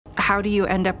how do you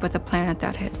end up with a planet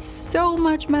that has so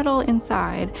much metal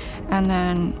inside and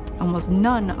then almost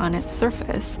none on its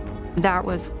surface? That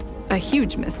was a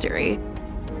huge mystery.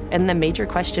 And the major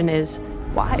question is,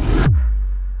 why?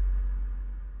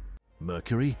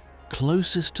 Mercury,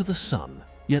 closest to the Sun,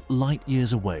 yet light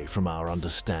years away from our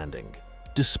understanding.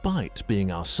 Despite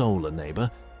being our solar neighbor,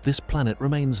 this planet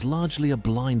remains largely a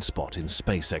blind spot in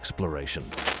space exploration.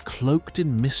 Cloaked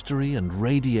in mystery and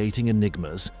radiating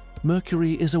enigmas,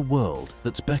 Mercury is a world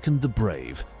that's beckoned the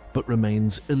brave, but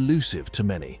remains elusive to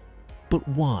many. But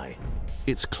why?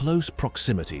 Its close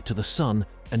proximity to the Sun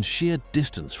and sheer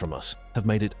distance from us have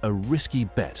made it a risky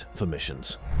bet for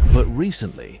missions. But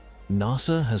recently,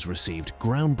 NASA has received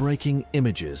groundbreaking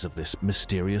images of this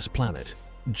mysterious planet.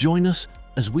 Join us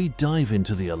as we dive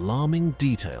into the alarming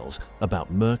details about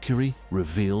Mercury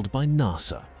revealed by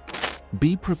NASA.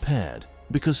 Be prepared,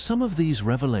 because some of these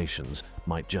revelations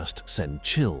might just send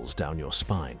chills down your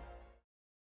spine.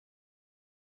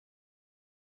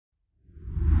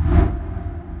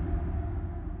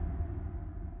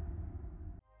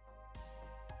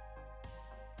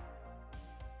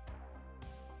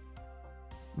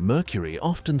 Mercury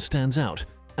often stands out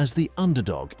as the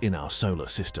underdog in our solar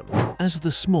system. As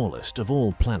the smallest of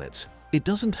all planets, it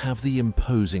doesn't have the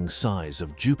imposing size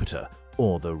of Jupiter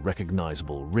or the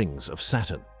recognizable rings of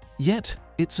Saturn. Yet,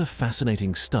 it's a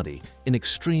fascinating study in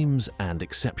extremes and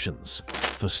exceptions.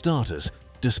 For starters,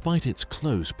 despite its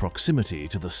close proximity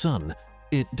to the Sun,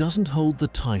 it doesn't hold the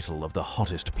title of the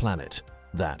hottest planet.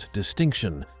 That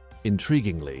distinction,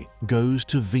 intriguingly, goes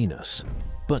to Venus.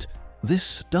 But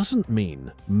this doesn't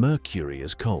mean Mercury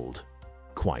is cold.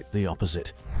 Quite the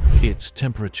opposite. Its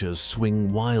temperatures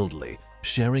swing wildly,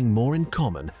 sharing more in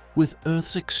common with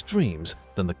Earth's extremes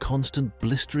than the constant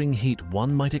blistering heat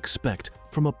one might expect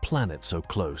from a planet so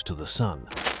close to the Sun.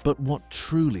 But what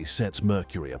truly sets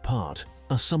Mercury apart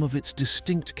are some of its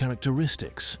distinct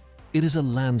characteristics. It is a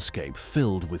landscape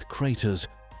filled with craters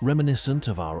reminiscent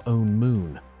of our own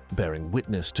moon, bearing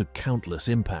witness to countless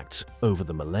impacts over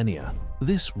the millennia.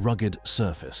 This rugged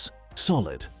surface,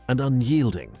 solid and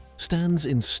unyielding, stands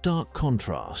in stark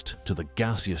contrast to the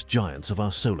gaseous giants of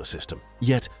our solar system.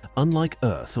 Yet, unlike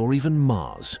Earth or even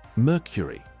Mars,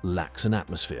 Mercury lacks an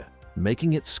atmosphere,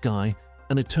 making its sky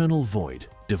an eternal void,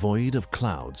 devoid of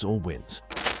clouds or winds.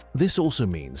 This also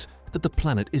means that the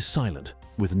planet is silent,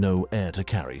 with no air to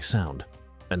carry sound.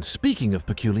 And speaking of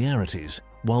peculiarities,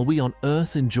 while we on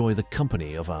Earth enjoy the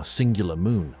company of our singular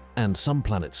moon, and some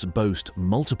planets boast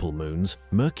multiple moons,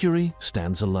 Mercury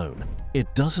stands alone.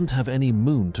 It doesn't have any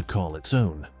moon to call its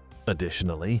own.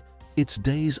 Additionally, its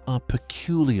days are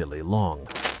peculiarly long,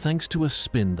 thanks to a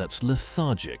spin that's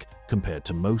lethargic compared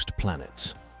to most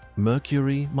planets.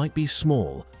 Mercury might be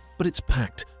small, but it's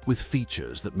packed with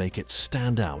features that make it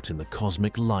stand out in the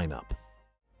cosmic lineup.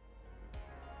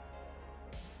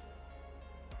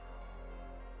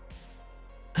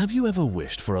 Have you ever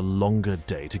wished for a longer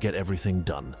day to get everything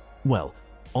done? Well,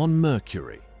 on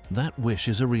Mercury, that wish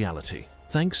is a reality,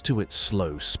 thanks to its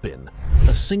slow spin.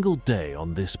 A single day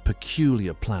on this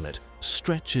peculiar planet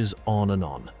stretches on and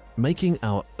on, making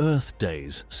our Earth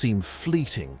days seem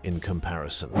fleeting in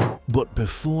comparison. But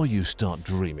before you start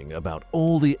dreaming about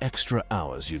all the extra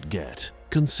hours you'd get,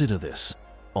 consider this.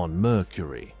 On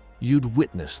Mercury, you'd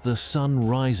witness the Sun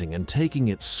rising and taking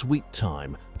its sweet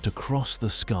time to cross the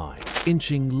sky,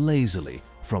 inching lazily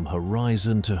from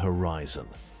horizon to horizon.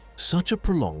 Such a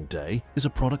prolonged day is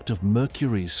a product of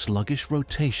Mercury's sluggish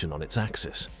rotation on its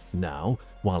axis. Now,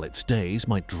 while its days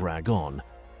might drag on,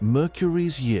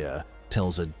 Mercury's year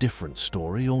tells a different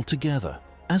story altogether.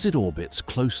 As it orbits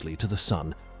closely to the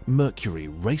Sun, Mercury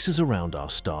races around our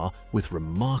star with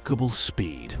remarkable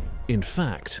speed. In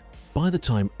fact, by the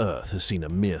time Earth has seen a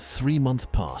mere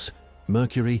 3-month pass,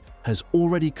 Mercury has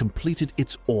already completed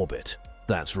its orbit.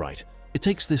 That's right, it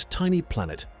takes this tiny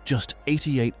planet just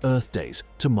 88 Earth days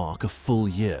to mark a full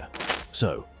year.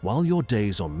 So, while your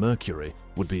days on Mercury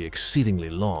would be exceedingly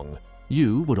long,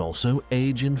 you would also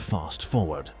age in fast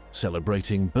forward,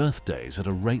 celebrating birthdays at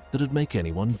a rate that'd make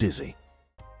anyone dizzy.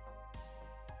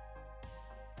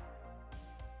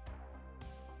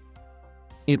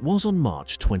 It was on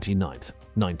March 29,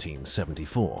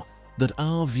 1974, that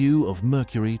our view of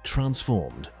Mercury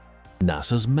transformed.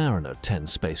 NASA's Mariner 10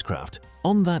 spacecraft,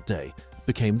 on that day,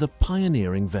 became the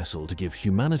pioneering vessel to give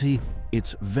humanity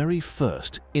its very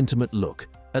first intimate look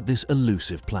at this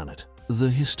elusive planet. The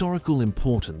historical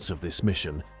importance of this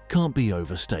mission can't be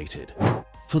overstated.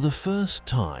 For the first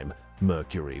time,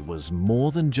 Mercury was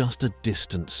more than just a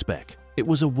distant speck. It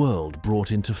was a world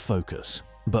brought into focus.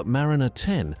 But Mariner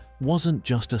 10 wasn't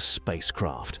just a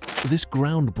spacecraft. This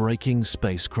groundbreaking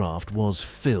spacecraft was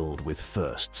filled with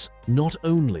firsts. Not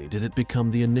only did it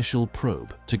become the initial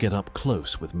probe to get up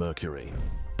close with Mercury,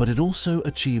 but it also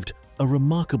achieved a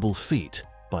remarkable feat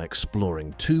by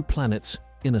exploring 2 planets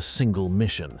in a single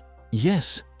mission.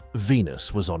 Yes,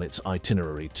 Venus was on its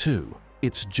itinerary too.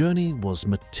 Its journey was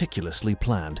meticulously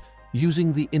planned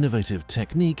using the innovative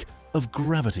technique of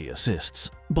gravity assists.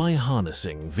 By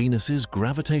harnessing Venus's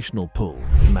gravitational pull,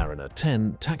 Mariner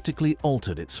 10 tactically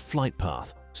altered its flight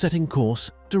path, setting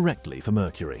course directly for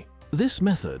Mercury. This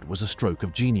method was a stroke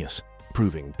of genius,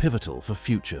 proving pivotal for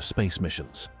future space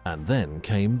missions. And then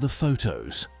came the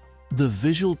photos. The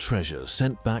visual treasures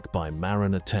sent back by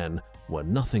Mariner 10 were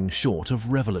nothing short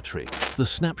of revelatory. The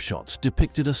snapshots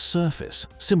depicted a surface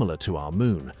similar to our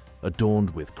Moon, adorned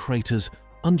with craters,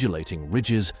 undulating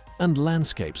ridges, and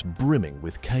landscapes brimming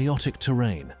with chaotic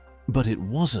terrain. But it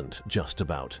wasn't just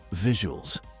about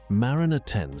visuals. Mariner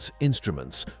 10's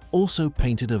instruments also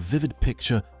painted a vivid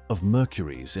picture of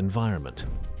Mercury's environment.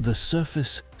 The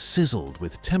surface sizzled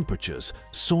with temperatures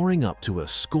soaring up to a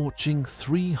scorching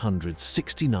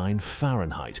 369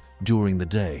 Fahrenheit during the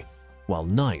day, while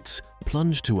nights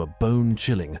plunged to a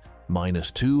bone-chilling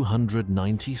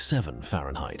 -297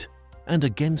 Fahrenheit. And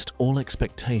against all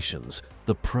expectations,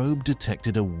 the probe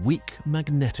detected a weak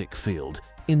magnetic field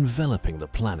enveloping the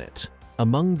planet.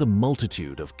 Among the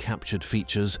multitude of captured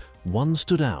features, one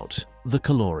stood out: the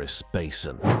Caloris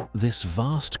Basin. This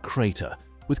vast crater,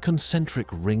 with concentric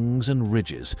rings and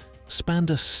ridges, spanned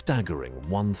a staggering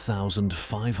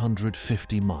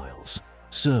 1,550 miles,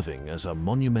 serving as a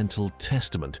monumental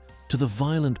testament to the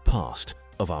violent past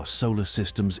of our solar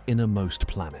system's innermost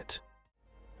planet.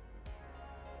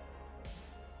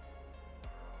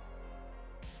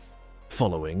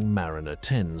 Following Mariner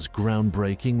 10's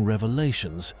groundbreaking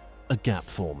revelations, a gap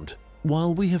formed.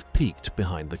 While we have peeked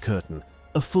behind the curtain,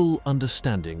 a full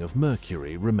understanding of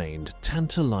Mercury remained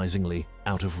tantalizingly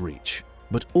out of reach.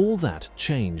 But all that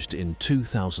changed in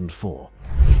 2004.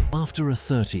 After a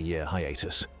 30-year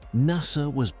hiatus, NASA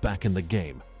was back in the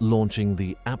game, launching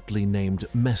the aptly named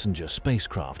Messenger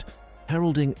Spacecraft,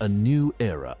 heralding a new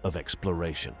era of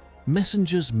exploration.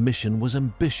 Messenger's mission was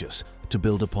ambitious: to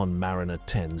build upon Mariner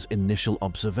 10's initial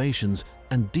observations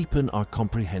and deepen our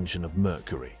comprehension of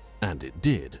Mercury. And it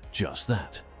did just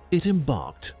that. It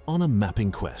embarked on a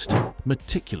mapping quest,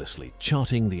 meticulously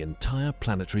charting the entire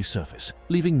planetary surface,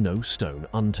 leaving no stone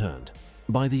unturned.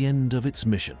 By the end of its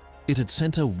mission, it had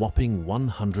sent a whopping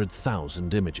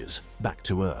 100,000 images back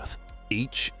to Earth,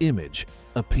 each image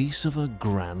a piece of a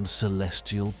grand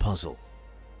celestial puzzle.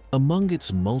 Among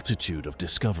its multitude of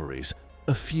discoveries,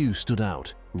 a few stood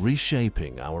out,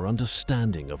 reshaping our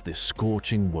understanding of this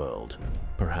scorching world.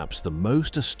 Perhaps the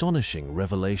most astonishing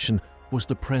revelation was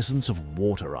the presence of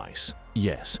water ice.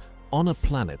 Yes, on a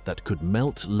planet that could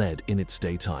melt lead in its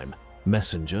daytime,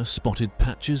 Messenger spotted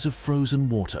patches of frozen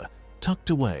water tucked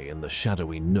away in the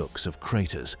shadowy nooks of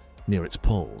craters near its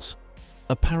poles.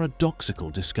 A paradoxical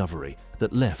discovery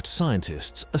that left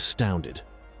scientists astounded.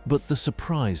 But the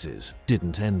surprises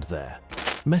didn't end there.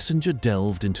 Messenger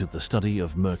delved into the study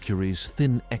of Mercury's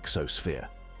thin exosphere.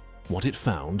 What it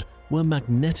found were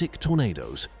magnetic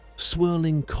tornadoes,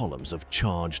 swirling columns of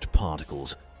charged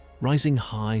particles, rising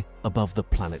high above the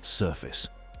planet's surface.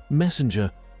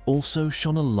 Messenger also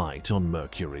shone a light on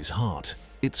Mercury's heart,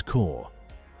 its core.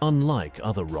 Unlike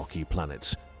other rocky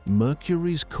planets,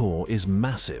 Mercury's core is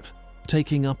massive,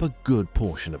 taking up a good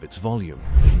portion of its volume.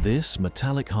 This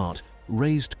metallic heart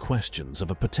raised questions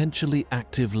of a potentially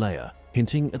active layer,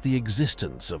 hinting at the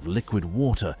existence of liquid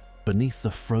water beneath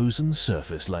the frozen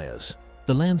surface layers.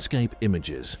 The landscape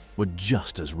images were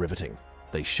just as riveting.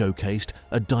 They showcased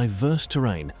a diverse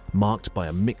terrain marked by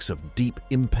a mix of deep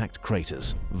impact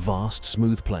craters, vast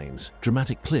smooth plains,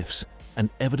 dramatic cliffs, and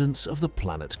evidence of the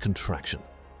planet's contraction.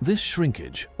 This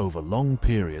shrinkage over long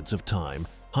periods of time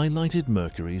highlighted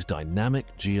Mercury's dynamic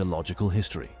geological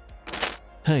history.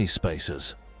 Hey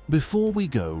spacers, before we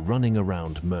go running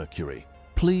around Mercury,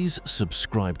 please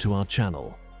subscribe to our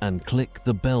channel and click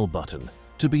the bell button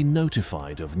to be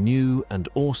notified of new and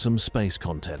awesome space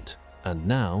content. And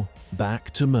now,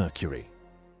 back to Mercury.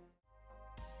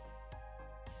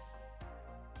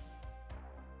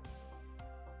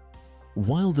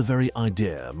 While the very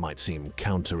idea might seem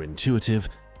counterintuitive,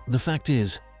 the fact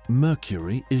is,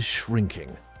 Mercury is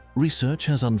shrinking. Research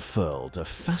has unfurled a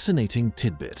fascinating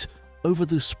tidbit. Over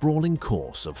the sprawling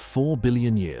course of 4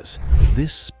 billion years,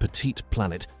 this petite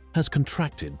planet has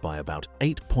contracted by about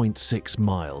 8.6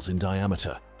 miles in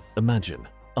diameter. Imagine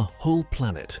a whole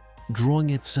planet drawing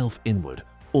itself inward,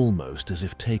 almost as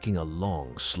if taking a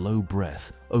long, slow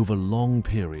breath over long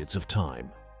periods of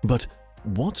time. But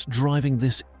What's driving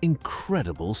this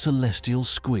incredible celestial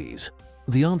squeeze?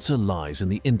 The answer lies in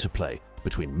the interplay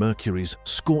between Mercury's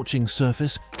scorching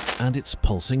surface and its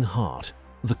pulsing heart,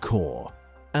 the core.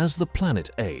 As the planet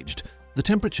aged, the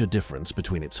temperature difference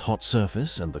between its hot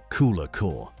surface and the cooler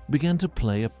core began to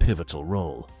play a pivotal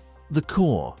role. The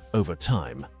core, over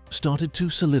time, started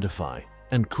to solidify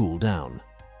and cool down.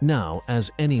 Now, as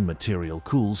any material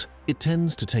cools, it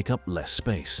tends to take up less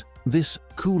space. This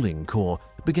cooling core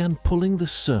began pulling the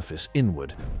surface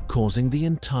inward, causing the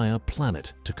entire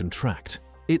planet to contract.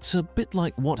 It's a bit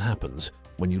like what happens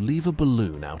when you leave a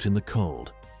balloon out in the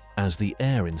cold. As the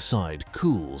air inside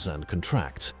cools and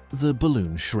contracts, the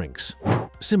balloon shrinks.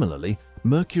 Similarly,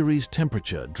 Mercury's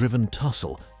temperature-driven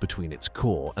tussle between its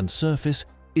core and surface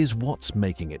is what's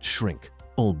making it shrink,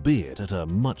 albeit at a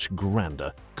much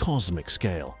grander, cosmic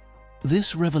scale.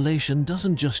 This revelation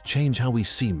doesn't just change how we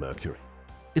see Mercury.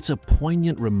 It's a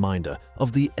poignant reminder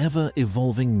of the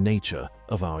ever-evolving nature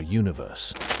of our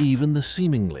universe. Even the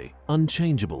seemingly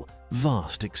unchangeable,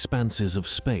 vast expanses of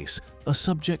space are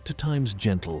subject to time's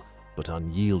gentle but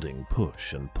unyielding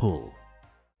push and pull.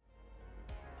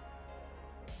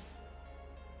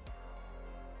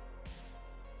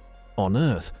 On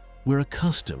Earth, we're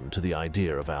accustomed to the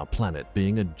idea of our planet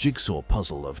being a jigsaw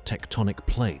puzzle of tectonic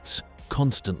plates,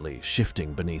 constantly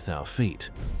shifting beneath our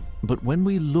feet. But when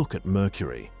we look at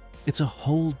Mercury, it's a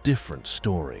whole different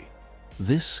story.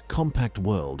 This compact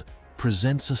world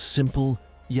presents a simple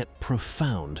yet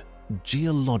profound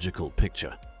geological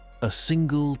picture. A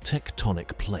single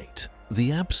tectonic plate.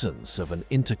 The absence of an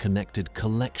interconnected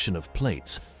collection of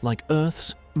plates like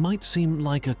Earth's might seem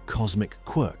like a cosmic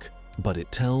quirk, but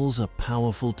it tells a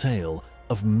powerful tale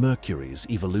of Mercury's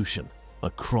evolution.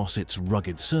 Across its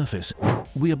rugged surface,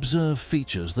 we observe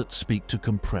features that speak to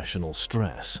compressional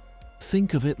stress.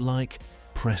 Think of it like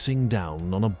pressing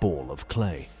down on a ball of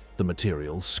clay. The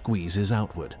material squeezes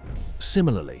outward.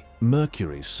 Similarly,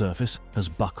 Mercury's surface has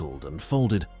buckled and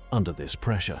folded under this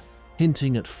pressure,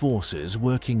 hinting at forces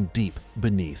working deep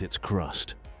beneath its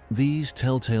crust. These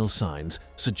telltale signs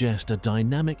suggest a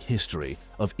dynamic history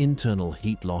of internal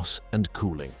heat loss and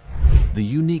cooling. The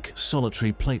unique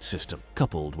solitary plate system,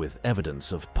 coupled with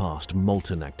evidence of past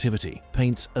molten activity,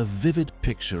 paints a vivid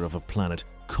picture of a planet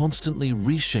constantly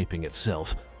reshaping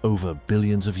itself over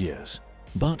billions of years.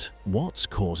 But what's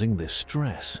causing this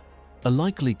stress? A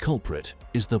likely culprit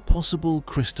is the possible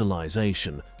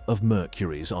crystallization of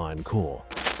Mercury's iron core.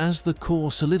 As the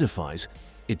core solidifies,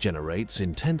 it generates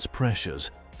intense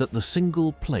pressures that the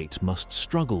single plate must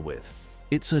struggle with.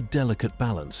 It's a delicate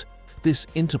balance, this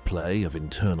interplay of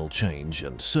internal change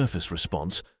and surface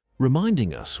response,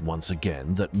 reminding us once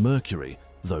again that Mercury,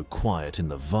 though quiet in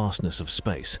the vastness of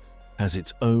space, has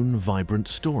its own vibrant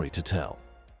story to tell.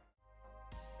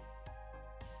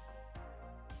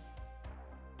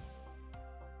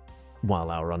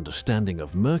 While our understanding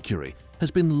of Mercury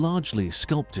has been largely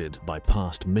sculpted by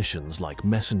past missions like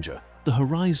Messenger, the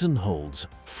horizon holds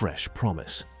fresh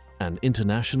promise. An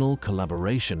international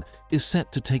collaboration is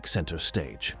set to take center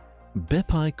stage.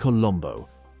 BepiColombo,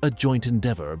 a joint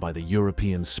endeavor by the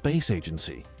European Space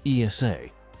Agency, ESA,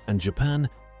 and Japan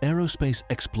Aerospace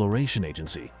Exploration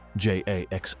Agency,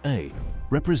 JAXA,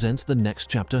 represents the next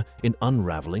chapter in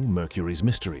unraveling Mercury's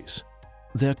mysteries.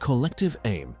 Their collective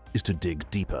aim is to dig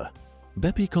deeper.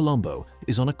 BepiColombo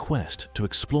is on a quest to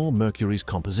explore Mercury's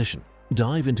composition,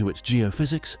 dive into its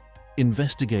geophysics,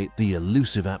 investigate the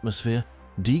elusive atmosphere,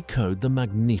 decode the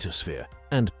magnetosphere,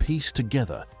 and piece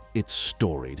together its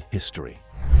storied history.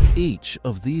 Each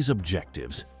of these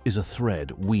objectives is a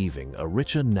thread weaving a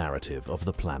richer narrative of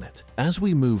the planet. As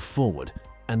we move forward,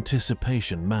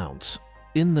 anticipation mounts.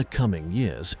 In the coming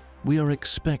years, we are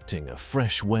expecting a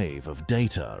fresh wave of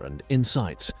data and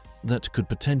insights that could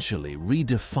potentially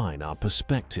redefine our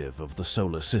perspective of the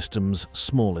solar system's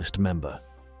smallest member.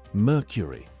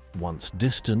 Mercury, once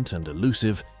distant and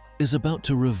elusive, is about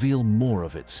to reveal more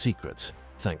of its secrets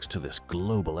thanks to this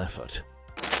global effort.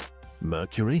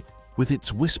 Mercury, with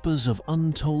its whispers of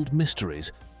untold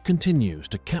mysteries, continues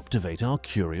to captivate our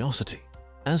curiosity.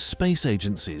 As space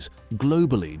agencies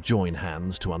globally join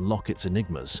hands to unlock its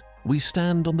enigmas, we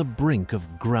stand on the brink of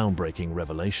groundbreaking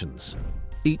revelations.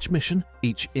 Each mission,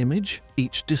 each image,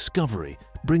 each discovery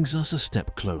brings us a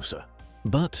step closer.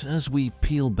 But as we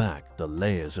peel back the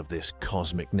layers of this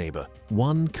cosmic neighbor,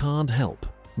 one can't help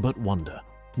but wonder,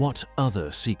 what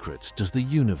other secrets does the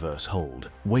universe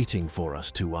hold, waiting for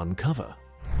us to uncover?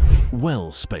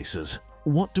 Well, spacers,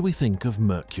 what do we think of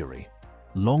Mercury?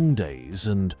 Long days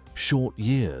and short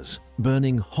years,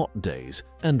 burning hot days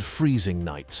and freezing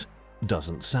nights.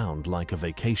 Doesn't sound like a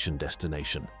vacation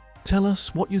destination. Tell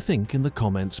us what you think in the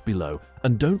comments below,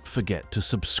 and don't forget to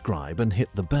subscribe and hit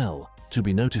the bell to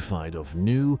be notified of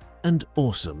new and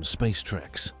awesome space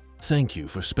treks. Thank you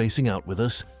for spacing out with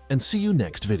us, and see you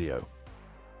next video.